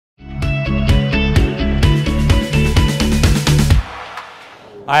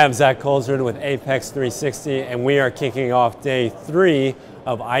Hi, I'm Zach Colzard with Apex 360, and we are kicking off day 3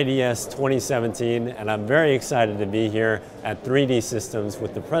 of IDS 2017, and I'm very excited to be here at 3D Systems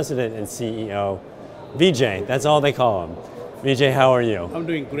with the president and CEO, Vijay. That's all they call him. Vijay, how are you? I'm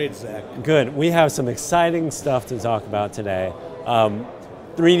doing great, Zach. Good. We have some exciting stuff to talk about today.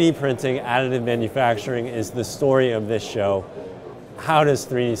 3D printing, additive manufacturing is the story of this show. How does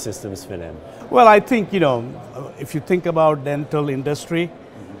 3D Systems fit in? Well, I think, if you think about dental industry,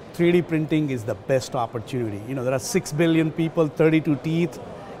 3D printing is the best opportunity. There are 6 billion people, 32 teeth.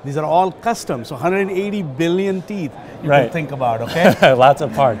 These are all custom, so 180 billion teeth you can think about, okay? Lots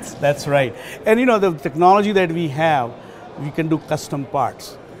of parts. That's right. And the technology that we have, we can do custom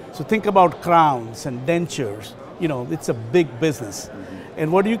parts. So think about crowns and dentures. It's a big business.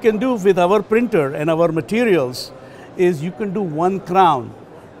 And what you can do with our printer and our materials is you can do one crown,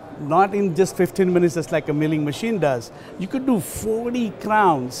 not in just 15 minutes just like a milling machine does. You could do 40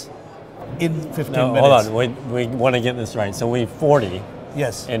 crowns in 15 minutes. Hold on, we want to get this right. So we 40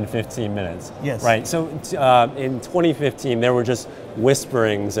 yes. in 15 minutes. Yes. Right, so in 2015 there were just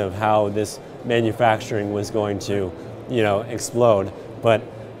whisperings of how this manufacturing was going to, explode. But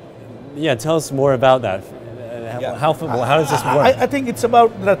yeah, tell us more about that. How does this work? I think it's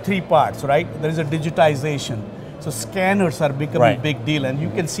about the 3 parts, right? There is a digitization. So scanners are becoming a big deal, and you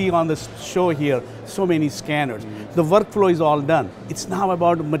can see on the show here so many scanners. The workflow is all done. It's now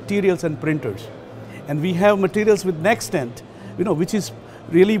about materials and printers. And we have materials with NextDent, which is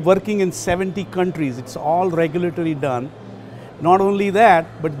really working in 70 countries. It's all regulatory done. Not only that,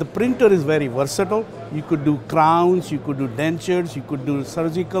 but the printer is very versatile. You could do crowns, you could do dentures, you could do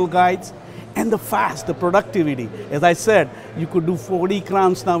surgical guides. And the productivity. As I said, you could do 40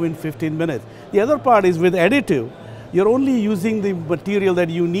 crowns now in 15 minutes. The other part is with additive, you're only using the material that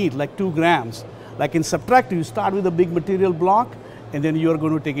you need, like 2 grams. Like in subtractive, you start with a big material block, and then you're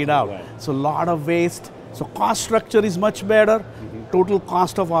going to take it out. Right. So a lot of waste. So cost structure is much better. Total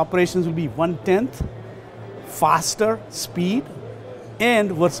cost of operations will be 1/10, faster, speed,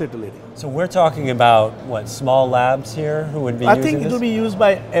 and versatility. So we're talking about, what, small labs here who would be using this? I think it will be used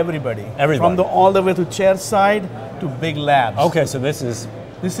by everybody. Everybody. From all the way to chair side to big labs. Okay, so this is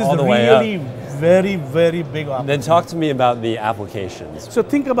all the way really up. very, very big opportunity. Then talk to me about the applications. So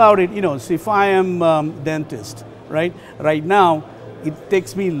think about it, so if I am dentist, right? Right now, it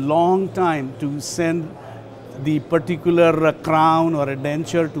takes me a long time to send the particular crown or a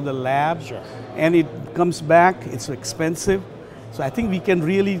denture to the lab. Sure. And it comes back, it's expensive. So I think we can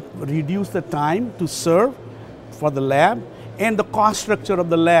really reduce the time to serve for the lab, and the cost structure of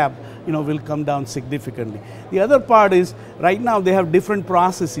the lab, will come down significantly. The other part is, right now they have different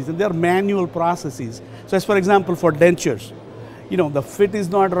processes, and they are manual processes. So as for example, for dentures, the fit is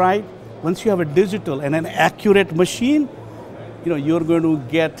not right. Once you have a digital and an accurate machine, you're going to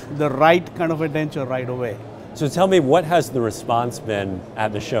get the right kind of a denture right away. So tell me, what has the response been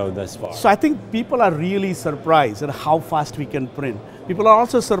at the show thus far? So I think people are really surprised at how fast we can print. People are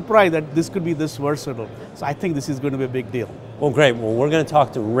also surprised that this could be this versatile. So I think this is going to be a big deal. Well, great. Well, we're going to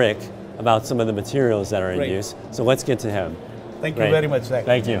talk to Rick about some of the materials that are in use. So let's get to him. Thank you very much, Zach.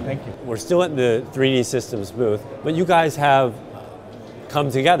 Thank you. Thank you. We're still at the 3D Systems booth, but you guys have come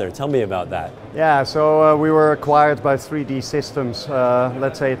together. Tell me about that. Yeah, so we were acquired by 3D Systems,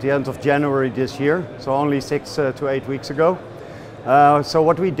 let's say at the end of January this year, so only 6 to 8 weeks ago. So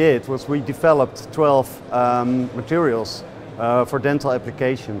what we did was we developed 12 materials for dental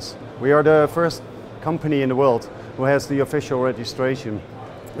applications. We are the first company in the world who has the official registration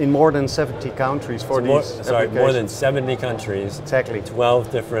in more than 70 countries for these applications. More than 70 countries. Exactly.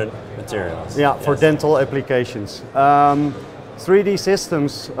 12 different materials. Yeah, for dental applications. 3D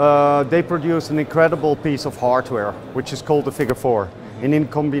Systems, they produce an incredible piece of hardware, which is called the Figure 4. And in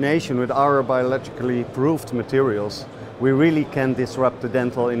combination with our biologically proved materials, we really can disrupt the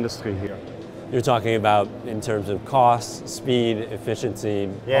dental industry here. You're talking about in terms of cost, speed, efficiency,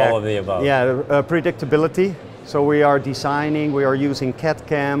 all of the above. Yeah, predictability. So we are designing, we are using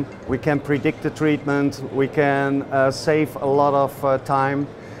CAD/CAM, we can predict the treatment, we can save a lot of time.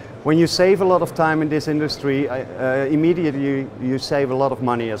 When you save a lot of time in this industry, immediately you save a lot of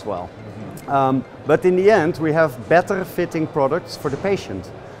money as well. But in the end, we have better fitting products for the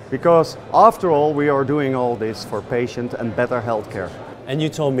patient, because after all, we are doing all this for patient and better healthcare. And you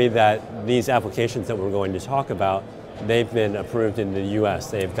told me that these applications that we're going to talk about, they've been approved in the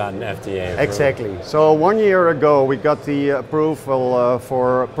US, they've gotten FDA approval. Exactly. So 1 year ago, we got the approval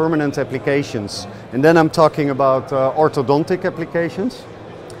for permanent applications. And then I'm talking about orthodontic applications.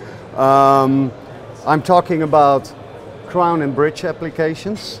 I'm talking about crown and bridge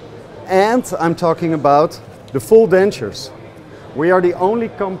applications, and I'm talking about the full dentures. We are the only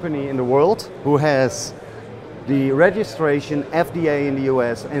company in the world who has the registration FDA in the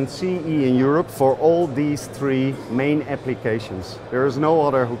US and CE in Europe for all these three main applications. There is no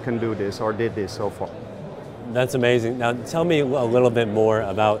other who can do this or did this so far. That's amazing. Now tell me a little bit more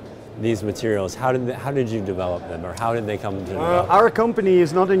about these materials. How did you develop them, or how did they come to develop? Our company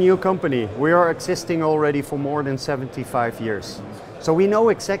is not a new company. We are existing already for more than 75 years. So we know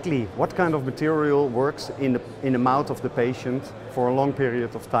exactly what kind of material works in the mouth of the patient for a long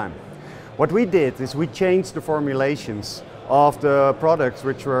period of time. What we did is we changed the formulations of the products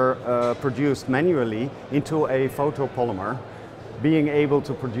which were produced manually into a photopolymer, being able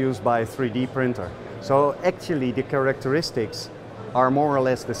to produce by a 3D printer. So actually the characteristics are more or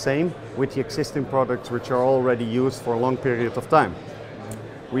less the same with the existing products which are already used for a long period of time.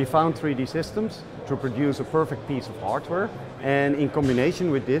 We found 3D systems to produce a perfect piece of hardware, and in combination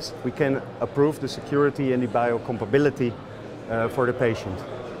with this we can improve the security and the biocompatibility for the patient.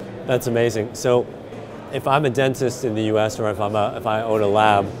 That's amazing. So if I'm a dentist in the US, or if I own a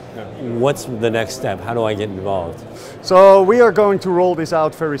lab, what's the next step? How do I get involved? So we are going to roll this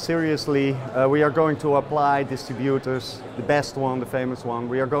out very seriously. We are going to apply distributors, the best one, the famous one.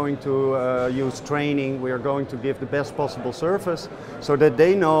 We are going to use training. We are going to give the best possible service so that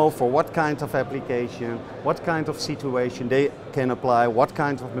they know for what kind of application, what kind of situation they can apply, what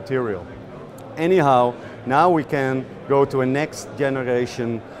kind of material. Anyhow, now we can go to a next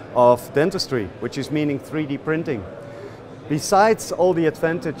generation of dentistry, which is meaning 3D printing. Besides all the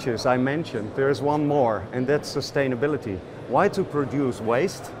advantages I mentioned, there is one more, and that's sustainability. Why to produce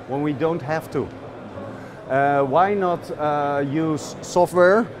waste when we don't have to? Why not use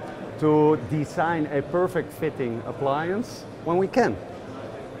software to design a perfect fitting appliance when we can?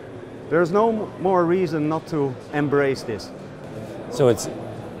 There's no more reason not to embrace this. So it's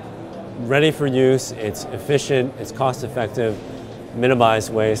ready for use, it's efficient, it's cost effective, minimize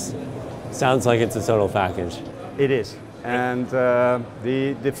waste. Sounds like it's a total package. It is. And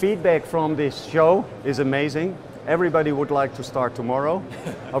the feedback from this show is amazing. Everybody would like to start tomorrow.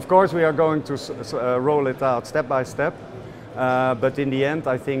 Of course, we are going to roll it out step by step. But in the end,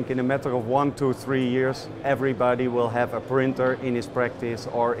 I think in a matter of 1 to 3 years, everybody will have a printer in his practice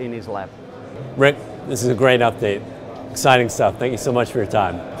or in his lab. Rick, this is a great update. Exciting stuff. Thank you so much for your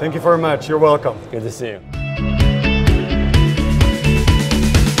time. Thank you very much. You're welcome. Good to see you.